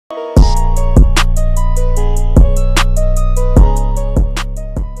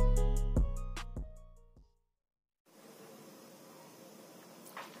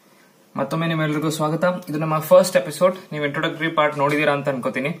ಮತ್ತೊಮ್ಮೆ ನಿಮ್ಮೆಲ್ಲರಿಗೂ ಸ್ವಾಗತ. ಇದು ನಮ್ಮ ಫಸ್ಟ್ ಎಪಿಸೋಡ್. ನೀವು ಇಂಟ್ರೊಡಕ್ಟರಿ ಪಾರ್ಟ್ ನೋಡಿದೀರಾ ಅಂತ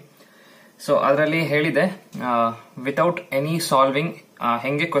ಅನ್ಕೋತೀನಿ. ಸೊ ಅದರಲ್ಲಿ ಹೇಳಿದೆ ವಿತೌಟ್ ಎನಿ ಸಾಲ್ವಿಂಗ್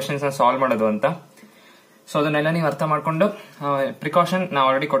ಹೆಂಗೆ ಕ್ವಶನ್ಸ್ ನ ಸಾಲ್ವ್ ಮಾಡೋದು ಅಂತ. ಸೊ ಅದನ್ನೆಲ್ಲ ನೀವು ಅರ್ಥ ಮಾಡ್ಕೊಂಡು ಪ್ರಿಕಾಷನ್ ನಾ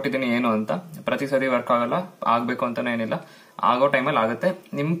ಆಲ್ರೆಡಿ ಕೊಟ್ಟಿದ್ದೀನಿ ಏನು ಅಂತ. ಪ್ರತಿ ಸರಿ ವರ್ಕ್ ಆಗಲ್ಲ, ಆಗ್ಬೇಕು ಅಂತಾನೆ ಏನಿಲ್ಲ, ಆಗೋ ಟೈಮಲ್ಲಿ ಆಗುತ್ತೆ.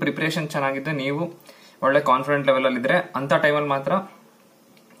 ನಿಮ್ ಪ್ರಿಪರೇಷನ್ ಚೆನ್ನಾಗಿದ್ದು ನೀವು ಒಳ್ಳೆ ಕಾನ್ಫಿಡೆಂಟ್ ಲೆವೆಲ್ ಅಲ್ಲಿ ಇದ್ರೆ ಅಂತ ಟೈಮಲ್ಲಿ ಮಾತ್ರ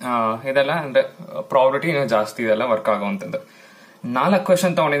ಇದೆಲ್ಲ ಅಂದ್ರೆ ಪ್ರಾಬಿಲಿಟಿ ಜಾಸ್ತಿ ಇದೆಲ್ಲ ವರ್ಕ್ ಆಗುವಂತದ್ದು. 4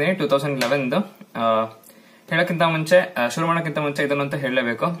 ಕ್ವೆಶನ್ ತಗೊಂಡಿದ್ದೀನಿ 2011 ಹೇಳಕ್ಕಿಂತ ಮುಂಚೆ, ಶುರು ಮಾಡೋಕ್ಕಿಂತ ಮುಂಚೆ ಇದನ್ನಂತೂ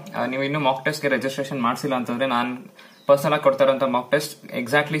ಹೇಳಲೇಬೇಕು. ನೀವು ಇನ್ನು ಮಾಕ್ ಟೆಸ್ಟ್ ಗೆ ರಿಜಿಸ್ಟ್ರೇಷನ್ ಮಾಡಿಸಿಲ್ಲ ಅಂತಂದ್ರೆ ನಾನು ಪರ್ಸನಲ್ ಆಗಿ ಕೊಡ್ತಾ ಇರೋಂಥ mock test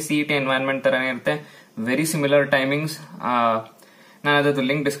exactly CET environment ತರನೇ ಇರುತ್ತೆ. Very similar timings. ನಾನು ಅದ್ರದ್ದು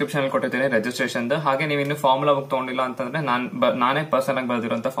ಲಿಂಕ್ ಡಿಸ್ಕ್ರಿಪ್ಷನ್ ಅಲ್ಲಿ ಕೊಟ್ಟಿದ್ದೀನಿ ರಿಜಿಸ್ಟ್ರೇಷನ್. ಹಾಗೆ ನೀವು ಇನ್ನು ಫಾರ್ಮುಲಾ ಬುಕ್ ತಗೊಂಡಿಲ್ಲ ಅಂತಂದ್ರೆ ನಾನೇ ಪರ್ಸನಲ್ ಆಗಿ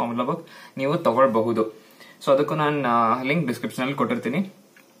ಬರೆದಿರುವಂತ ಫಾರ್ಮುಲಾ ಬುಕ್ ನೀವು ತಗೊಳ್ಬಹುದು. ಸೊ ಅದಕ್ಕೂ ನಾನು ಲಿಂಕ್ ಡಿಸ್ಕ್ರಿಪ್ಷನ್ ಅಲ್ಲಿ ಕೊಟ್ಟಿರ್ತೀನಿ.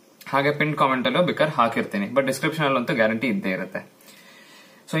 ಹಾಗೆ ಪಿನ್ ಕಾಮೆಂಟ್ ಅಲ್ಲೂ ಬೇಕಾದ್ರೆ ಹಾಕಿರ್ತೀನಿ. ಬಟ್ ಡಿಸ್ಕ್ರಿಪ್ಷನ್ ಅಲ್ಲಿ ಅಂತೂ ಗ್ಯಾರಂಟಿ ಇದ್ದೇ ಇರುತ್ತೆ.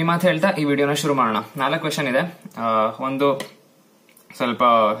 ಸೊ ಈ ಮಾತು ಹೇಳ್ತಾ ಈ ವಿಡಿಯೋನ ಶುರು ಮಾಡೋಣ. 4 ಕ್ವೆಶನ್ ಇದೆ. ಒಂದು ಸ್ವಲ್ಪ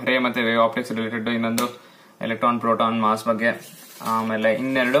ರೇ ಮತ್ತೆ ವೇವ್ ಆಪ್ಟಿಕ್ಸ್ ರಿಲೇಟೆಡ್, ಇನ್ನೊಂದು ಎಲೆಕ್ಟ್ರಾನ್ ಪ್ರೋಟಾನ್ ಮಾಸ್ ಬಗ್ಗೆ, ಆಮೇಲೆ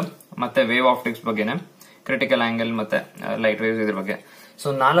ಇನ್ನೆರಡು ಮತ್ತೆ ವೇವ್ ಆಪ್ಟಿಕ್ಸ್ ಬಗ್ಗೆನೆ, ಕ್ರಿಟಿಕಲ್ ಆಂಗಲ್ ಮತ್ತೆ ಲೈಟ್ ವೇವ್ಸ್ ಇದ್ರ ಬಗ್ಗೆ.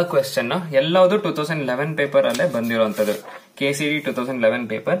 ಸೊ 4 ಕ್ವೆಶನ್ ಎಲ್ಲವುದು 2011 ಪೇಪರ್ ಅಲ್ಲೇ ಬಂದಿರುವಂತದ್ದು, KCET 2011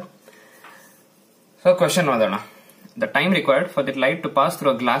 ಪೇಪರ್. ಸೊ ಕ್ವೆಶನ್ ಓದೋಣ. The time required for the light to pass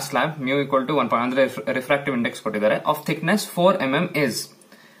through a glass slab mu equal to 1 ಅಂದ್ರೆ ರಿಫ್ರಾಕ್ಟಿವ್ ಇಂಡೆಕ್ಸ್ ಕೊಟ್ಟಿದ್ದಾರೆ, of thickness 4 mm is.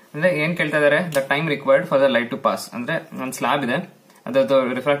 ಅಂದ್ರೆ ಏನ್ ಕೇಳ್ತಾ ಇದಾರೆ, the time required for the light to pass. ಅಂದ್ರೆ ಒಂದು slab ಇದೆ, ಅದರದ್ದು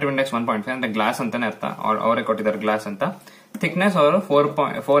ರಿಫ್ರಾಕ್ಟಿವ್ ಇಂಡೆಕ್ಸ್ 1.5 ಅಂದ್ರೆ ಗ್ಲಾಸ್ ಅಂತಾನೆ ಅರ್ಥ. ಅವರೇ ಕೊಟ್ಟಿದ್ದಾರೆ ಗ್ಲಾಸ್ ಅಂತ. ಥಿಕ್ನೆಸ್ ಅವರು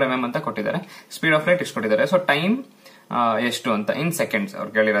 4 mm ಅಂತ ಕೊಟ್ಟಿದ್ದಾರೆ. ಸ್ಪೀಡ್ ಆಫ್ ಲೈಟ್ ಇಷ್ಟು ಕೊಟ್ಟಿದ್ದಾರೆ. ಸೊ ಟೈಮ್ ಎಷ್ಟು ಅಂತ ಇನ್ ಸೆಕೆಂಡ್ಸ್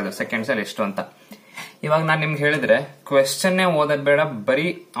ಅವ್ರು ಕೇಳಿರೋದು, ಸೆಕೆಂಡ್ಸ್ ಅಲ್ಲಿ ಎಷ್ಟು ಅಂತ. ಇವಾಗ ನಾನು ನಿಮ್ಗೆ ಹೇಳಿದ್ರೆ ಕ್ವೆಶ್ಚನ್ ಓದೋದ್ ಬೇಡ, ಬರೀ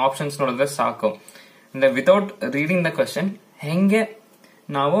ಆಪ್ಷನ್ಸ್ ನೋಡಿದ್ರೆ ಸಾಕು. ಅಂದ್ರೆ ವಿತೌಟ್ ರೀಡಿಂಗ್ ದ ಕ್ವೆಶ್ಚನ್ ಹೆಂಗೆ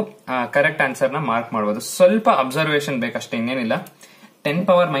ನಾವು ಕರೆಕ್ಟ್ ಆನ್ಸರ್ ನ ಮಾರ್ಕ್ ಮಾಡಬಹುದು. ಸ್ವಲ್ಪ ಅಬ್ಸರ್ವೇಷನ್ ಬೇಕಷ್ಟೇ, ಇನ್ನೇನಿಲ್ಲ. 10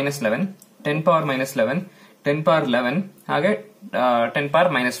 power -11, 10 power -11, 10 power 11 ಹಾಗೆ 10 power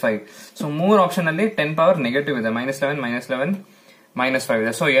 -5. ಸೊ 3 ಆಪ್ಷನ್ ಅಲ್ಲಿ 10 power ನೆಗೆಟಿವ್ ಇದೆ, -11, -11, -5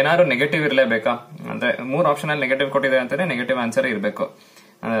 ಇದೆ. ಸೊ ಏನಾದ್ರು ನೆಗೆಟಿವ್ ಇರಲೇಬೇಕಾ? ಅಂದ್ರೆ 3 ಆಪ್ಷನ್ ಅಲ್ಲಿ ನೆಗೆಟಿವ್ ಕೊಟ್ಟಿದೆ ಅಂತಾನೆ ನೆಗೆಟಿವ್ ಆನ್ಸರ್ ಇರಬೇಕು.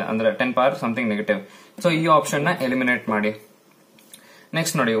 ಅಂದ್ರೆ 10 power ಸಮಥಿಂಗ್ ನೆಗೆಟಿವ್. ಸೊ ಈ ಆಪ್ಷನ್ ನ ಎಲಿಮಿನೇಟ್ ಮಾಡಿ.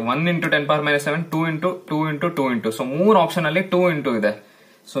 ನೆಕ್ಸ್ಟ್ ನೋಡಿ, 1 × 10 power -7, 2 × 2 × 2 × ಸೊ 3 ಆಪ್ಷನ್ ಅಲ್ಲಿ 2 × ಇದೆ.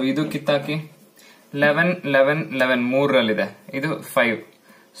 ಸೊ ಇದು ಕಿತ್ತಾಕಿ 11, 11, 11 3ರಲ್ಲಿದೆ, ಇದು 5.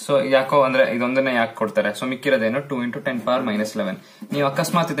 ಸೊ ಯಾಕೋ ಅಂದ್ರೆ ಇದೊಂದನ್ನೇ ಯಾಕೆ ಕೊಡ್ತಾರೆ? So ಮಿಕ್ಕಿರೋದೇನು 2 × 10 power -11. ನೀವು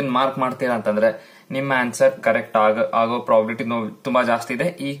ಅಕಸ್ಮಾತ್ ಇದನ್ನ ಮಾರ್ಕ್ ಮಾಡ್ತೀರಾ ಅಂತಂದ್ರೆ ನಿಮ್ಮ ಆನ್ಸರ್ ಕರೆಕ್ಟ್ ಆಗೋ ಪ್ರಾಬಿಲಿಟಿ ತುಂಬಾ ಜಾಸ್ತಿ ಇದೆ.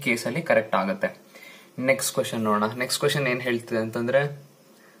 ಈ ಕೇಸಲ್ಲಿ ಕರೆಕ್ಟ್ ಆಗುತ್ತೆ. ನೆಕ್ಸ್ಟ್ ಕ್ವೆಶನ್ ನೋಡೋಣ. ನೆಕ್ಸ್ಟ್ ಕ್ವೆಶನ್ ಏನ್ ಹೇಳ್ತಿದೆ ಅಂತಂದ್ರೆ,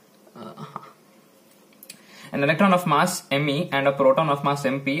 an electron of mass me and a proton of mass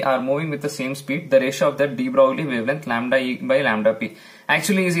mp are moving with the same speed. The ratio of the de Broglie wavelength lambda e by lambda p.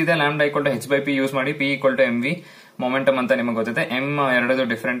 Actually easy ಇದೆ. lambda equal to h by p use ಮಾಡಿ, p equal to mv. Momentum ಅಂತ ನಿಮಗೆ ಗೊತ್ತಿದೆ. m ಎರಡದು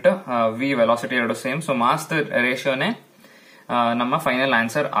different, v velocity ಎರಡು same. So mass ರೇಷಿಯೋನೇ ನಮ್ಮ final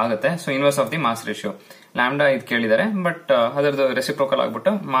answer ಆಗುತ್ತೆ. So inverse of the mass ratio lambda ಇದು ಕೇಳಿದ್ದಾರೆ, ಬಟ್ ಅದರದ್ದು ರೆಸಿಪ್ರೋಕಲ್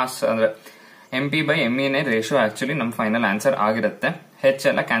ಆಗ್ಬಿಟ್ಟು ಮಾಸ್ ಅಂದ್ರೆ MP by ME ratio actually ನಮ್ ಫೈನಲ್ ಆನ್ಸರ್ ಆಗಿರುತ್ತೆ. ಹೆಚ್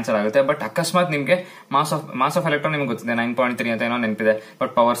ಎಲ್ಲ ಕ್ಯಾನ್ಸಲ್ ಆಗುತ್ತೆ. ಬಟ್ ಅಕಸ್ಮಾತ್ ನಿಮ್ಗೆ ಮಾಸ್ ಆಫ್ ಎಲೆಕ್ಟ್ರಾನ್ ನಿಮ್ಗೆ ಗೊತ್ತಿದೆ 9.3 ಅಂತ ಏನೋ ನೆನಪಿದೆ,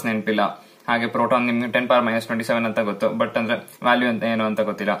 ಬಟ್ ಪವರ್ಸ್ ನೆನಪಿಲ್ಲ. ಹಾಗೆ ಪ್ರೋಟಾನ್ ನಿಮ್ಗೆ 10 power -27 ಅಂತ ಗೊತ್ತು, ಬಟ್ ಅಂದ್ರೆ ವ್ಯಾಲ್ಯೂ ಅಂತ ಏನು ಅಂತ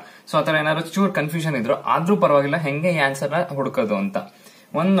ಗೊತ್ತಿಲ್ಲ. ಸೊ ಆತರ ಏನಾದ್ರು ಚೂರ್ ಕನ್ಫ್ಯೂಷನ್ ಇದ್ರು ಆದ್ರೂ ಪರವಾಗಿಲ್ಲ, ಹೆಂಗೆ ಈ ಆನ್ಸರ್ ನ ಹುಡುಕೋದು ಅಂತ.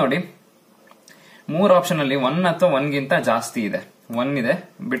 ಒಂದ್ ನೋಡಿ, 3 ಆಪ್ಷನ್ ಅಲ್ಲಿ 1 ಅಥವಾ 1 ಗಿಂತ ಜಾಸ್ತಿ ಇದೆ. 1 ಇದೆ,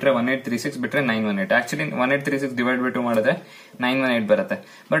 ಬಿಟ್ರೆ 1836, ಬಿಟ್ರೆ 918. ಆಕ್ಚುಲಿ 1836 ಡಿವೈಡ್ ಬೈ 2 ಮಾಡಿದ್ರೆ 918 ಬರುತ್ತೆ.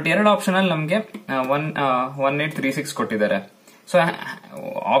 ಬಟ್ 2 ಆಪ್ಷನ್ ಅಲ್ಲಿ ನಮ್ಗೆ 1836 ಕೊಟ್ಟಿದ್ದಾರೆ. ಸೊ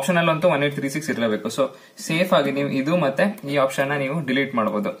ಆಪ್ಷನ್ ಅಲ್ಲಿ ಅಂತೂ 1836 ಇರಲೇಬೇಕು. ಸೊ ಸೇಫ್ ಆಗಿ ನೀವು ಇದು ಮತ್ತೆ ಈ ಆಪ್ಷನ್ ನ ನೀವು ಡಿಲೀಟ್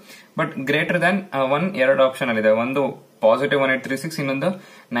ಮಾಡಬಹುದು. ಬಟ್ ಗ್ರೇಟರ್ ದನ್ 1 2 ಆಪ್ಷನ್ ಅಲ್ಲಿ ಇದೆ. ಒಂದು ಪಾಸಿಟಿವ್ 1836, ಇನ್ನೊಂದು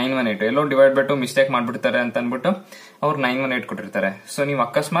 918. ಎಲ್ಲೋ ಡಿವೈಡ್ ಬೈ 2 ಮಿಸ್ಟೇಕ್ ಮಾಡ್ಬಿಡ್ತಾರೆ ಅಂತ ಅನ್ಬಿಟ್ಟು ಅವ್ರು 918 ಕೊಟ್ಟಿರ್ತಾರೆ. ಸೊ ನೀವು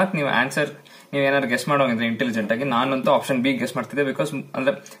ಅಕಸ್ಮಾತ್ ನೀವು ಆನ್ಸರ್ ನೀವು ಏನಾದ್ರು ಗೆಸ್ ಮಾಡೋಂಗಿದ್ರೆ ಇಂಟೆಲಿಜೆಂಟ್ ಆಗಿ, ನಾನಂತೂ ಆಪ್ಷನ್ ಬಿ ಗೆಸ್ ಮಾಡ್ತಿದ್ದೆ. ಬಿಕಾಸ್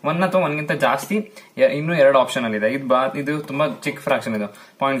ಅಂದ್ರೆ 1 ಅಥವಾ 1 ಗಿಂತ ಜಾಸ್ತಿ ಇನ್ನೂ 2 ಆಪ್ಷನ್ ಅಲ್ಲಿ ಇದೆ. ಇದು ತುಂಬಾ ಚಿಕ್ಕ ಫ್ರಾಕ್ಷನ್. ಇದು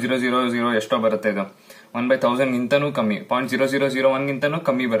 0.000 ಎಷ್ಟೋ ಬರುತ್ತೆ. ಇದು 1/1000 ಗಿಂತನೂ ಕಮ್ಮಿ, 0.0001 ಗಿಂತನೂ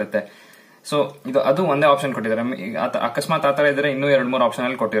ಕಮ್ಮಿ ಬರುತ್ತೆ. ಸೊ ಅದು ಒಂದೇ ಆಪ್ಷನ್ ಕೊಟ್ಟಿದ್ದಾರೆ. ಅಕಸ್ಮಾತ್ ಆತರ ಇದ್ರೆ ಇನ್ನೂ 2-3 ಆಪ್ಷನ್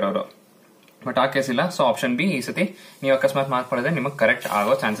ಅಲ್ಲಿ ಕೊಟ್ಟಿರೋರು, ಬಟ್ ಆ ಕೇಸ್ ಇಲ್ಲ. ಸೊ ಆಪ್ಷನ್ ಬಿ ಈ ಸತಿ ನೀವು ಅಕಸ್ಮಾತ್ ಮಾರ್ಕ್ ಮಾಡಿದ್ರೆ ನಿಮಗೆ ಕರೆಕ್ಟ್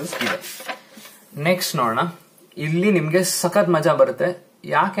ಆಗೋ ಚಾನ್ಸಸ್ ಇದೆ. ನೆಕ್ಸ್ಟ್ ನೋಡೋಣ. ಇಲ್ಲಿ ನಿಮ್ಗೆ ಸಖತ್ ಮಜಾ ಬರುತ್ತೆ.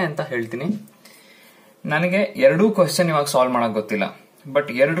 ಯಾಕೆ ಅಂತ ಹೇಳ್ತೀನಿ. ನನಗೆ 2 ಕ್ವೆಶ್ಚನ್ ಇವಾಗ ಸಾಲ್ವ್ ಮಾಡಕ್ ಗೊತ್ತಿಲ್ಲ, ಬಟ್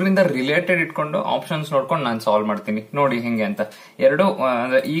 2ರಿಂದ ರಿಲೇಟೆಡ್ ಇಟ್ಕೊಂಡು ಆಪ್ಷನ್ಸ್ ನೋಡ್ಕೊಂಡು ನಾನು ಸಾಲ್ವ್ ಮಾಡ್ತೀನಿ. ನೋಡಿ ಹೆಂಗೆ ಅಂತ. 2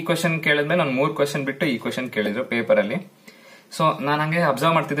 ಈ ಕ್ವೆಶ್ಚನ್ ಕೇಳಿದ್ಮೇಲೆ ನಾನು 3 ಕ್ವೆಶ್ಚನ್ ಬಿಟ್ಟು ಈ ಕ್ವೆಶ್ಚನ್ ಕೇಳಿದ್ರು ಪೇಪರ್ ಅಲ್ಲಿ. ಸೊ ನಾನು ಹಂಗೆ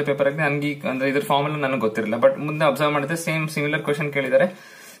ಅಬ್ಸರ್ವ್ ಮಾಡ್ತಿದ್ದೆ ಪೇಪರ್ ಅಲ್ಲಿ. ನನಗೆ ಅಂದ್ರೆ ಇದ್ರ ಫಾರ್ಮುಲಾ ನನಗೆ ಗೊತ್ತಿರಲಿಲ್ಲ, ಬಟ್ ಮುಂದೆ ಅಬ್ಸರ್ವ್ ಮಾಡಿದ್ರೆ ಸೇಮ್ ಸಿಮಿಲರ್ ಕ್ವೆಶ್ಚನ್ ಕೇಳಿದ್ದಾರೆ.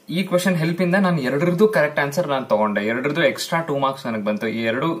 ಈ ಕ್ವೆಶ್ಚನ್ ಹೆಲ್ಪ್ ಇಂದ ನಾನು 2ರದ್ದು ಕರೆಕ್ಟ್ ಆನ್ಸರ್ ನಾನು ತಗೊಂಡೆ. 2ರದ್ದು ಎಕ್ಸ್ಟ್ರಾ 2 ಮಾರ್ಕ್ಸ್ ನನಗೆ ಬಂತು. ಈ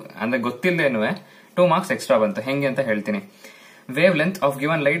 2 ಅಂದ್ರೆ ಗೊತ್ತಿಲ್ಲದೇನು 2 ಮಾರ್ಕ್ಸ್ ಎಕ್ಸ್ಟ್ರಾ ಬಂತು. ಹೆಂಗೆ ಅಂತ ಹೇಳ್ತೀನಿ. Wave length of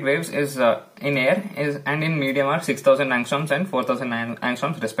given light waves is in air is and in medium R 6000 ಆಂಗ್ಸ್ಟ್ರಾಮ್ಸ್ and 4000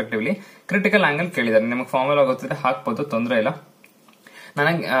 ಆಂಗ್ಸ್ಟ್ರಾಮ್ಸ್ respectively. Critical angle ಕೇಳಿದ್ದಾರೆ, ನಿಮಗೆ ಫಾರ್ಮುಲಾ ಗೊತ್ತಿದ್ರೆ ಹಾಕ್ಬೋದು, ತೊಂದರೆ ಇಲ್ಲ.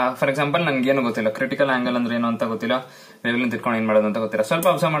 ನನಗೆ ಫಾರ್ ಎಕ್ಸಾಂಪಲ್ ನನ್ಗೇನು ಗೊತ್ತಿಲ್ಲ, ಕ್ರಿಟಿಕಲ್ ಆಂಗಲ್ ಅಂದ್ರೆ ಏನು ಅಂತ ಗೊತ್ತಿಲ್ಲ, ವೇವ್ ಲೆಂತ್ ಇಟ್ಕೊಂಡು ಏನ್ ಮಾಡೋದು ಅಂತ ಗೊತ್ತಿಲ್ಲ. ಸ್ವಲ್ಪ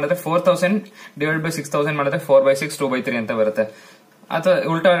ಅಬ್ಸರ್ವ್ ಮಾಡಿದ್ರೆ 4000 ಡಿವೈಡ್ ಬೈ 6000 ಮಾಡಿದ್ರೆ 4/6 2/3 ಅಂತ ಬರುತ್ತೆ, ಅಥವಾ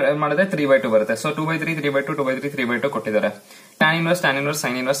ಉಲ್ಟಾ ಮಾಡಿದ್ರೆ 3/2 ಬರುತ್ತೆ. ಸೊ 2/3 3/2 2/3 3/2 ಕೊಟ್ಟಿದ್ದಾರೆ. tan inverse tan inverse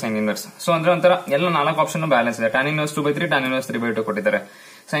sin inverse sin inverse. So ಅಂದ್ರೆ ಒಂಥರ ಎಲ್ಲ 4 ಆಪ್ಷನ್ ಬ್ಯಾಲೆನ್ಸ್ ಇದೆ. tan inverse 2/3 tan inverse 3/2 ಕೊಟ್ಟಿದ್ದಾರೆ,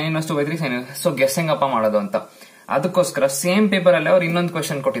 sin inverse 2/3 sin inverse. So guess ಹೆಂಗಪ್ಪ ಮಾಡೋದು ಅಂತ, ಅದಕ್ಕೋಸ್ಕರ ಸೇಮ್ ಪೇಪರ್ ಅಲ್ಲಿ ಅವ್ರು ಇನ್ನೊಂದು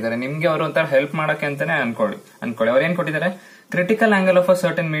ಕ್ವಶನ್ ಕೊಟ್ಟಿದ್ದಾರೆ ನಿಮ್ಗೆ, ಅವರು ಒಂಥರ ಹೆಲ್ಪ್ ಮಾಡಕ್ಕೆ ಅಂತಾನೆ ಅನ್ಕೊಳ್ಳಿ. ಅವ್ರು ಏನ್ ಕೊಟ್ಟಿದ್ದಾರೆ, critical angle of a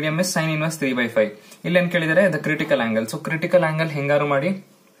certain medium is sin inverse 3/5. ಇಲ್ಲಿ ಏನ್ ಕೇಳಿದ್ದಾರೆ, the critical angle. So critical angle ಹೆಂಗಾರು ಮಾಡಿ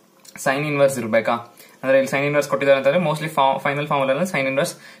sin inverse ಇರ್ಬೇಕಾ, ಅಂದ್ರೆ ಇಲ್ಲಿ sin inverse ಕೊಟ್ಟಿದ್ದಾರೆ ಅಂತಂದ್ರೆ mostly final formula sin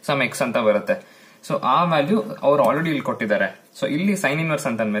inverse some x ಅಂತ ಬರುತ್ತೆ. ಸೊ ಆ ವ್ಯಾಲ್ಯೂ ಅವ್ರು ಆಲ್ರೆಡಿ ಇಲ್ಲಿ ಕೊಟ್ಟಿದ್ದಾರೆ. ಸೊ ಇಲ್ಲಿ sin inverse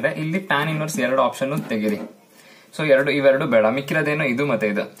ಅಂತಂದ್ಮೇಲೆ ಇಲ್ಲಿ tan inverse 2 ಆಪ್ಷನ್ ತೆಗಿರಿ. ಸೊ ಇವೆರಡು ಬೇಡ, ಮಿಕ್ಕಿರೋದೇನೋ ಇದು ಮತ್ತೆ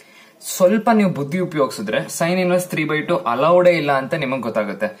ಇದು. ಸ್ವಲ್ಪ ನೀವು ಬುದ್ಧಿ ಉಪಯೋಗಿಸಿದ್ರೆ sin inverse 3/2 ಅಲೌಡೇ ಇಲ್ಲ ಅಂತ ನಿಮಗೆ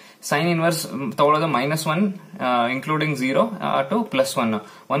ಗೊತ್ತಾಗುತ್ತೆ. sin inverse ತಗೊಳ್ಳೋದು -1 ಇನ್ಕ್ಲೂಡಿಂಗ್ 0 ಟು +1.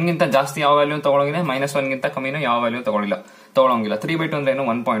 1ಗಿಂತ ಜಾಸ್ತಿ ಯಾವ ವ್ಯಾಲ್ಯೂ ತಗೊಳಂಗಿಲ್ಲ, -1ಗಿಂತ ಕಮ್ಮಿನೂ ಯಾವ ವ್ಯಾಲ್ಯೂ ತಗೊಳಂಗಿಲ್ಲ. 3/2 ಅಂದ್ರೆ ಏನು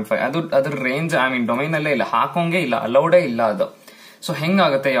 1.5, ಅದ್ರ ರೇಂಜ್ ಡೊಮೈನ್ ಅಲ್ಲೇ ಇಲ್ಲ, ಹಾಕೋಂಗೆ ಇಲ್ಲ, ಅಲೌಡೇ ಇಲ್ಲ ಅದು. ಸೊ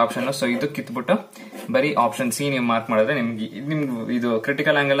ಹೆಂಗಾಗುತ್ತೆ ಈ ಆಪ್ಷನ್, ಸೊ ಇದು ಕಿತ್ಬಿಟ್ಟು ಬರೀ ಆಪ್ಷನ್ ಸಿ ನೀವು ಮಾರ್ಕ್ ಮಾಡಿದ್ರೆ ನಿಮ್ಗೆ ಇದು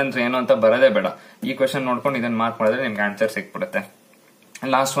ಕ್ರಿಟಿಕಲ್ ಆಂಗಲ್ ಅಂದ್ರೆ ಏನು ಅಂತ ಬರೋದೇ ಬೇಡ. ಈ ಕ್ವೆಶ್ಚನ್ ನೋಡ್ಕೊಂಡು ಇದನ್ನ ಮಾರ್ಕ್ ಮಾಡಿದ್ರೆ ನಿಮ್ಗೆ ಆನ್ಸರ್ ಸಿಕ್ಬಿಡುತ್ತೆ.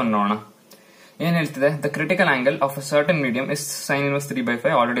 ಲಾಸ್ಟ್ ಒನ್ ನೋಡೋಣ, ಏನ್ ಹೇಳ್ತಿದೆ, the critical angle of a certain medium is sin inverse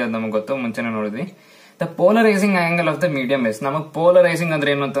 3/5. Already ಅದು ನಮಗೆ ಗೊತ್ತು, ಮುಂಚೆನೆ ನೋಡಿದ್ವಿ. The polarising angle of the medium is, ನಮಗೆ ಪೋಲರೈಸಿಂಗ್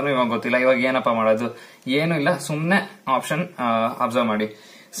ಅಂದ್ರೆ ಏನು ಅಂತಾನು ಇವಾಗ ಗೊತ್ತಿಲ್ಲ. ಇವಾಗ ಏನಪ್ಪಾ ಮಾಡೋದು, ಏನು ಇಲ್ಲ, ಸುಮ್ನೆ ಆಪ್ಷನ್ ಅಬ್ಸರ್ವ್ ಮಾಡಿ.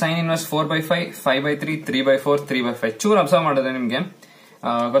 sin inverse 4/5 5/3 3/4 3/5 ಚೂರ್ ಅಬ್ಸರ್ವ್ ಮಾಡಿದ್ರೆ ನಿಮ್ಗೆ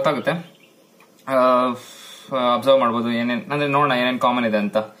ಗೊತ್ತಾಗುತ್ತೆ. ಅಬ್ಸರ್ವ್ ಮಾಡಬಹುದು ಏನೇನ್ ಅಂದ್ರೆ, ನೋಡೋಣ ಏನೇನ್ ಕಾಮನ್ ಇದೆ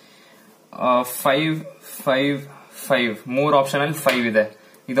ಅಂತ. 5 5 5 3 ಆಪ್ಷನ್ ಅಲ್ಲಿ 5 ಇದೆ,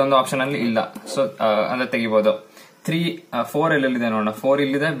 ಇದೊಂದು ಆಪ್ಷನ್ ಅಲ್ಲಿ ಇಲ್ಲ. ಸೊ ಅಂದ್ರೆ ತೆಗಿಬಹುದು. 4 ಎಲ್ಲೆಲ್ಲಿದೆ ನೋಡೋಣ, 4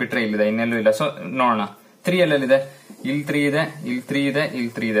 ಇಲ್ಲಿದೆ, ಬಿಟ್ರೆ ಇಲ್ಲಿದೆ, ಇನ್ನೆಲ್ಲೂ ಇಲ್ಲ. ಸೊ ನೋಡೋಣ 3 ಎಲ್ಲೆಲ್ಲಿದೆ, ಇಲ್ಲಿ 3 ಇದೆ, ಇಲ್ಲಿ 3 ಇದೆ,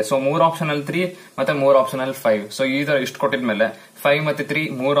 ಇಲ್ಲಿ 3 ಇದೆ. ಸೊ 3 ಆಪ್ಷನ್ ಅಲ್ಲಿ 3 ಮತ್ತೆ 3 ಆಪ್ಷನ್ ಅಲ್ಲಿ 5. ಸೊ ಈ ತರ ಇಷ್ಟು ಕೊಟ್ಟಿದ್ಮೇಲೆ 5 ಮತ್ತೆ 3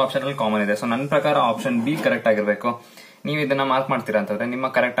 3 ಆಪ್ಷನ್ ಅಲ್ಲಿ ಕಾಮನ್ ಇದೆ. ಸೊ ನನ್ನ ಪ್ರಕಾರ ಆಪ್ಷನ್ ಬಿ ಕರೆಕ್ಟ್ ಆಗಿರ್ಬೇಕು. ನೀವು ಇದನ್ನ ಮಾರ್ಕ್ ಮಾಡ್ತೀರಾ ಅಂತಂದ್ರೆ ನಿಮ್ಮ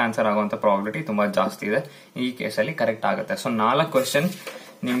ಕರೆಕ್ಟ್ ಆನ್ಸರ್ ಆಗುವಂತ ಪ್ರಾಬಿಲಿಟಿ ತುಂಬಾ ಜಾಸ್ತಿ ಇದೆ. ಈ ಕೇಸಲ್ಲಿ ಕರೆಕ್ಟ್ ಆಗುತ್ತೆ. ಸೊ 4 ಕ್ವೆಶ್ಚನ್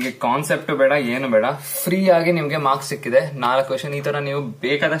ನಿಮ್ಗೆ ಕಾನ್ಸೆಪ್ಟ್ ಬೇಡ, ಏನು ಬೇಡ, ಫ್ರೀ ಆಗಿ ನಿಮ್ಗೆ ಮಾರ್ಕ್ಸ್ ಸಿಕ್ಕಿದೆ. 4 ಕ್ವೆಶ್ಚನ್ ಈ ತರ ನೀವು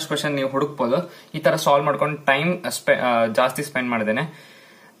ಬೇಕಾದಷ್ಟು ಕ್ವೆಶ್ಚನ್ ನೀವು ಹುಡುಕ್ಬೋದು. ಈ ತರ ಸಾಲ್ವ್ ಮಾಡ್ಕೊಂಡು ಟೈಮ್ ಜಾಸ್ತಿ ಸ್ಪೆಂಡ್ ಮಾಡಿದ್ದೇನೆ.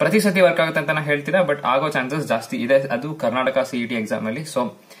 ಪ್ರತಿ ಸತಿ ವರ್ಕ್ ಆಗುತ್ತೆ ಅಂತ ಹೇಳ್ತೀರಾ, ಬಟ್ ಆಗೋ ಚಾನ್ಸಸ್ ಜಾಸ್ತಿ ಇದೆ, ಅದು ಕರ್ನಾಟಕ CET ಎಕ್ಸಾಮ್ ಅಲ್ಲಿ. ಸೊ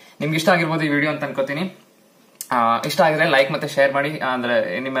ನಿಮ್ಗೆ ಇಷ್ಟ ಆಗಿರ್ಬೋದು ಈ ವಿಡಿಯೋ ಅಂತ ಅನ್ಕೋತೀನಿ. ಇಷ್ಟ ಆಗಿದ್ರೆ ಲೈಕ್ ಮತ್ತೆ ಶೇರ್ ಮಾಡಿ, ಅಂದ್ರೆ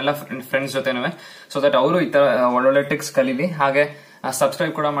ನಿಮ್ಮೆಲ್ಲ ಫ್ರೆಂಡ್ಸ್ ಜೊತೆನೂ, ಸೊ ದಟ್ ಅವರು ಈ ತರ ಒಳ್ಳೊಳ್ಳೆ ಟಿಕ್ಸ್ ಕಲೀಲಿ. ಹಾಗೆ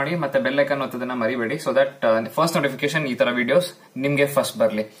ಸಬ್ಸ್ಕ್ರೈಬ್ ಕೂಡ ಮಾಡಿ, ಮತ್ತೆ ಬೆಲ್ ಐಕಾನ್ ಒತ್ತೋದನ್ನ ಮರಿಬೇಡಿ. ಸೊ ದಟ್ ಫಸ್ಟ್ ನೋಟಿಫಿಕೇಶನ್ ಈ ತರ ವಿಡಿಯೋಸ್ ನಿಮ್ಗೆ ಫಸ್ಟ್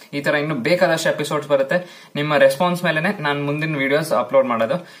ಬರ್ಲಿ. ಈ ತರ ಇನ್ನು ಬೇಕಾದಷ್ಟು ಎಪಿಸೋಡ್ಸ್ ಬರುತ್ತೆ. ನಿಮ್ಮ ರೆಸ್ಪಾನ್ಸ್ ಮೇಲೆ ನಾನು ಮುಂದಿನ ವಿಡಿಯೋಸ್ ಅಪ್ಲೋಡ್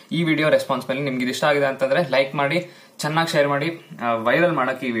ಮಾಡೋದು. ಈ ವಿಡಿಯೋ ರೆಸ್ಪಾನ್ಸ್ ಮೇಲೆ ನಿಮ್ಗೆ ಇಷ್ಟ ಆಗಿದೆ ಅಂತಂದ್ರೆ ಲೈಕ್ ಮಾಡಿ, ಚೆನ್ನಾಗಿ ಶೇರ್ ಮಾಡಿ, ವೈರಲ್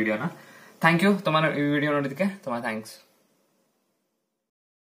ಮಾಡಕ್ಕೆ ಈ ವಿಡಿಯೋನ. ಥ್ಯಾಂಕ್ ಯು ತುಂಬಾ, ಈ ವಿಡಿಯೋ ನೋಡಿದಕ್ಕೆ ತುಂಬಾ ಥ್ಯಾಂಕ್ಸ್.